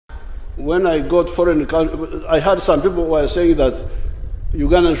when I got foreign country, I heard some people were saying that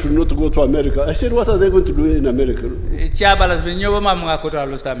Ugandans should not go to America. I said, what are they going to do in America?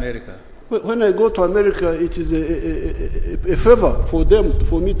 When I go to America, it is a favor for them,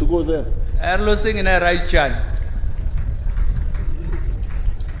 for me to go there.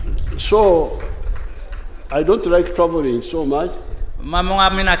 So, I don't like traveling so much.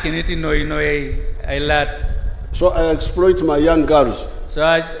 So I exploit my young girls.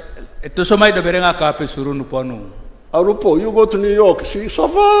 Alupo, you go to New York. She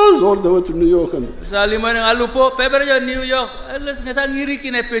suffers all the way to New York.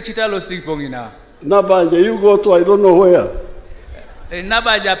 Nabanja, you go to I don't know where.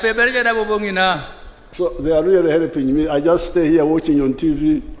 So they are really helping me. I just stay here watching on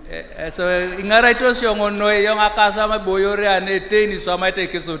TV.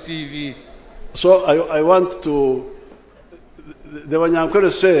 So I want to, the one I'm going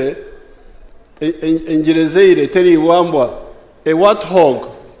to say, in Jerezeire, Teri Wambwa, a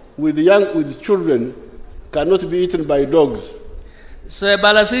warthog with children cannot be eaten by dogs. So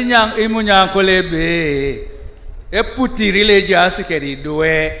balasinyang imunyangkole be eputi religious keri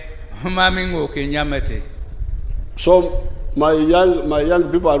doe mamingo kenyamete. So my young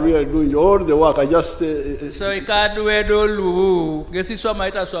people are really doing all the work. I just so ikadwe dolu gesi so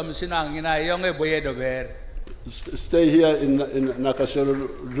maita so msinang ina yonge boye dober. Stay here in Nakasero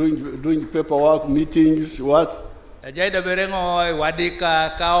doing paperwork, meetings, what?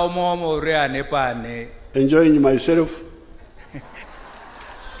 Enjoying myself.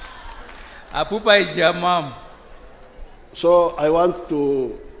 So I want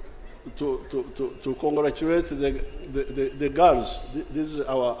to congratulate the girls. This is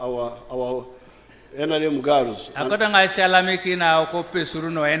our NRM girls.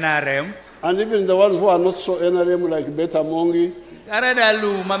 And even the ones who are not so NRM, like Beta Mongi,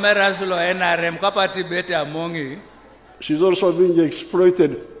 she's also being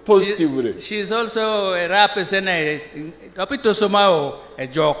exploited positively. She's also a rapist and a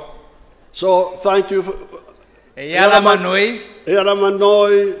joke. So thank you.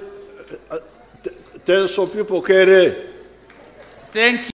 Tell some people, Kere. Thank you.